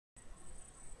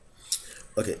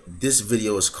Okay, this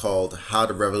video is called How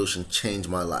the Revolution Changed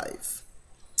My Life.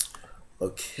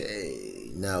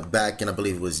 Okay, now back in, I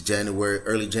believe it was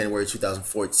early January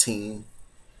 2014,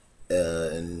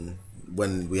 and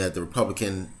when we had the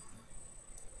Republican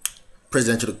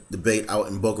presidential debate out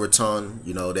in Boca Raton.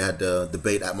 They had the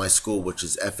debate at my school, which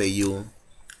is FAU,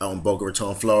 out in Boca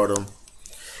Raton, Florida.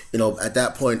 At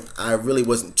that point, I really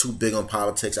wasn't too big on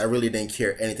politics. I really didn't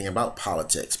care anything about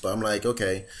politics. But I'm like,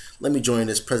 okay, let me join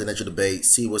this presidential debate,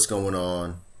 see what's going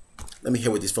on. Let me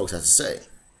hear what these folks have to say.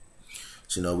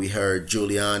 So, we heard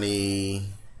Giuliani,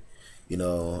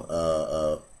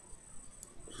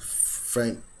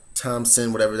 Frank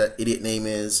Thompson, whatever that idiot name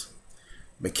is,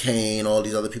 McCain, all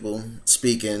these other people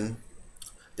speaking.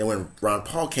 Then when Ron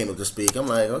Paul came up to speak, I'm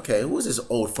like, okay, who is this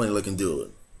old funny looking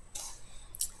dude?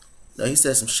 Now he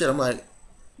said some shit. I'm like,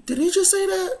 did he just say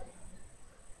that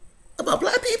about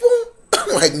black people?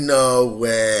 I'm like, no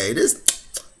way. This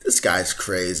guy's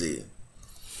crazy.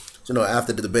 So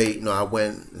after the debate, I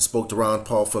went and spoke to Ron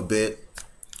Paul for a bit.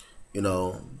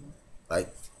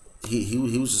 Like he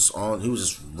was just on. He was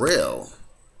just real,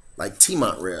 like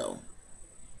T-Mont real.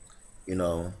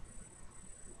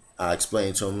 I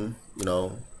explained to him,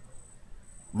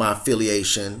 my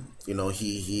affiliation.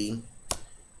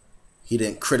 He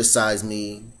didn't criticize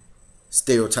me,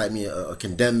 stereotype me, or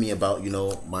condemn me about,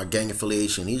 my gang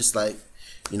affiliation. He's just like,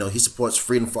 he supports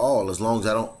freedom for all. As long as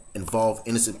I don't involve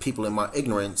innocent people in my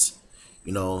ignorance,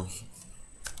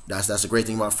 that's the great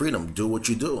thing about freedom. Do what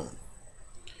you do.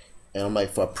 And I'm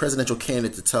like, for a presidential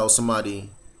candidate to tell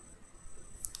somebody,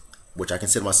 which I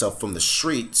consider myself from the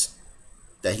streets,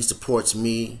 that he supports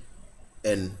me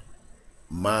and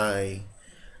my,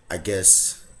 I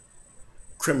guess,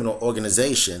 criminal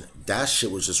organization, that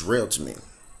shit was just real to me.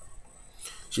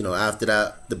 After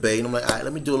that debate, I'm like, all right,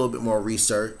 let me do a little bit more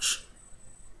research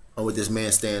on what this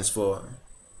man stands for.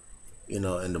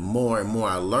 And the more and more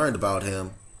I learned about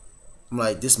him, I'm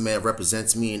like, this man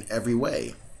represents me in every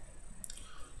way.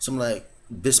 So I'm like,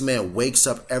 this man wakes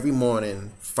up every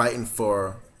morning fighting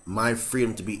for my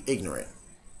freedom to be ignorant.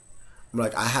 I'm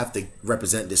like, I have to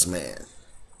represent this man.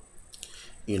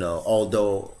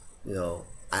 Although,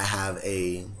 I have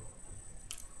a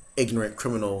ignorant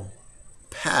criminal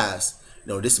past,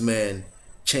 this man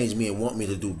changed me and want me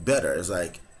to do better. It's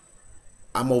like,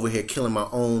 I'm over here killing my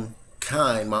own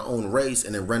kind, my own race,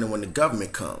 and then running when the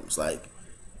government comes. Like,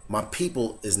 my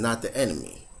people is not the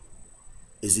enemy.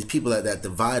 It's these people that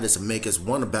divide us and make us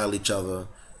want to battle each other,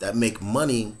 that make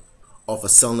money off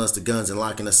of selling us the guns and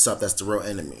locking us up. That's the real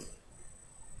enemy.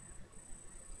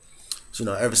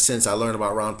 So, ever since I learned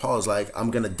about Ron Paul, it's like,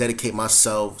 I'm going to dedicate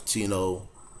myself to,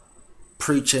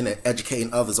 preaching and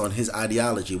educating others on his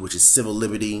ideology, which is civil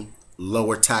liberty,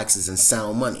 lower taxes, and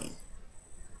sound money.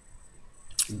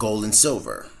 Gold and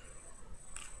silver.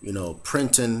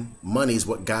 Printing money is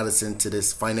what got us into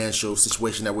this financial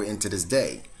situation that we're in to this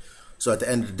day. So at the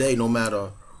end of the day, no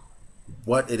matter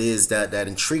what it is that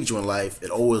intrigues you in life, it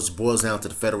always boils down to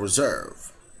the Federal Reserve.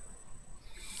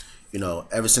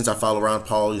 Ever since I follow Ron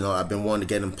Paul, I've been wanting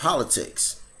to get in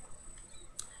politics.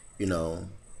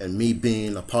 And me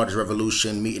being a part of the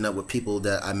revolution, meeting up with people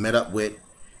that I met up with,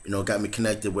 got me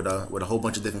connected with a whole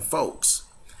bunch of different folks.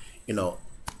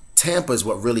 Tampa is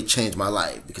what really changed my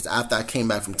life, because after I came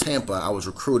back from Tampa, I was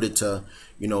recruited to,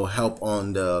 help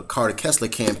on the Carter Kessler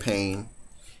campaign.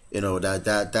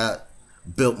 That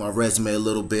built my resume a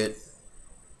little bit.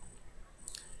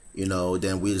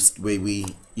 Then we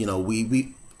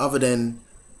other than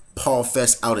Paul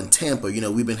Fest out in Tampa,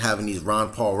 we've been having these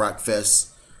Ron Paul Rock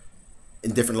Fests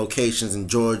in different locations in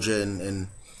Georgia and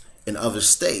in other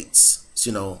states.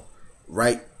 So,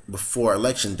 right before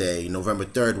Election Day, November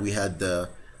 3rd, we had the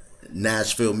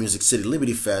Nashville Music City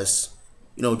Liberty Fest.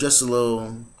 Just a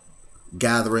little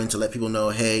gathering to let people know,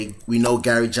 hey, we know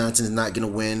Gary Johnson is not going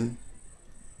to win.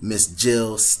 Miss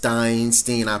Jill Stein,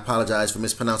 I apologize for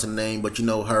mispronouncing the name, but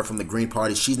her from the Green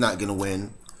Party, she's not going to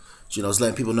win. So, it's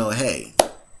letting people know, hey,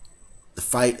 the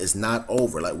fight is not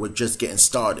over. Like, we're just getting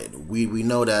started. We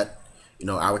know that,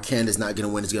 our candidate's not going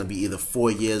to win. It's going to be either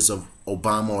 4 years of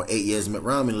Obama or 8 years of Mitt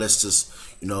Romney. Let's just,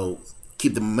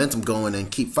 keep the momentum going and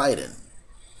keep fighting.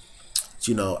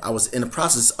 So, I was in the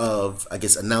process of, I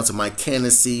guess, announcing my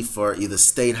candidacy for either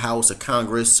State House or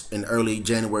Congress in early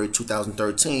January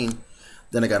 2013.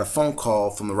 Then I got a phone call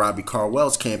from the Robbie Carl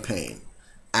Wells campaign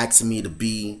asking me to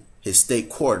be his state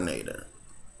coordinator.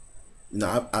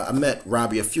 I met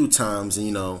Robbie a few times,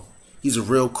 and he's a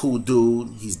real cool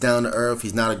dude. He's down to earth.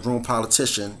 He's not a grown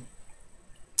politician.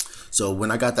 So when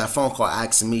I got that phone call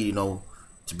asking me,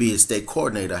 to be a state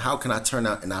coordinator, how can I turn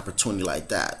out an opportunity like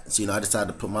that? So I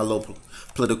decided to put my little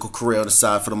political career on the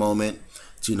side for the moment,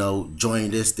 to, you know,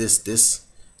 join this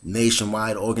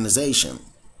nationwide organization,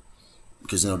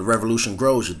 because, you know, the revolution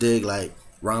grows. You dig? Like,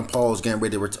 Ron Paul's getting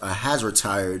ready to has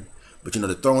retired, but, you know,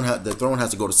 the throne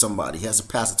has to go to somebody. He has to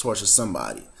pass the torch to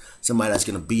somebody that's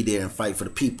gonna be there and fight for the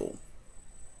people.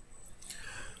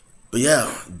 But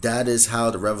yeah, that is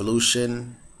how the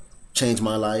revolution changed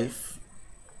my life.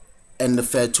 End the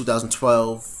Fed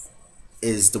 2012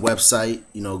 is the website.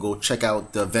 You know, go check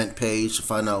out the event page to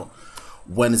find out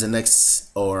when is the next,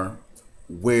 or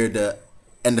where the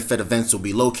End the Fed events will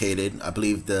be located. I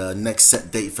believe the next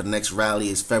set date for the next rally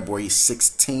is February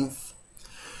 16th.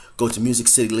 Go to Music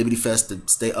City Liberty Fest to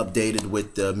stay updated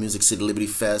with the Music City Liberty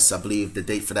Fest. I believe the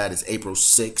date for that is April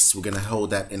 6th. We're going to hold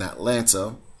that in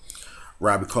Atlanta.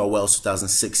 Robert Caldwell's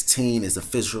 2016 is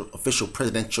the official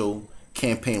presidential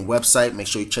campaign website. Make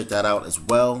sure you check that out as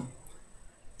well.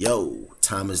 Yo,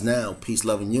 time is now. Peace,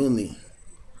 love, and unity.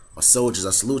 My soldiers,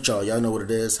 I salute y'all. Y'all know what it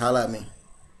is. Holla at me.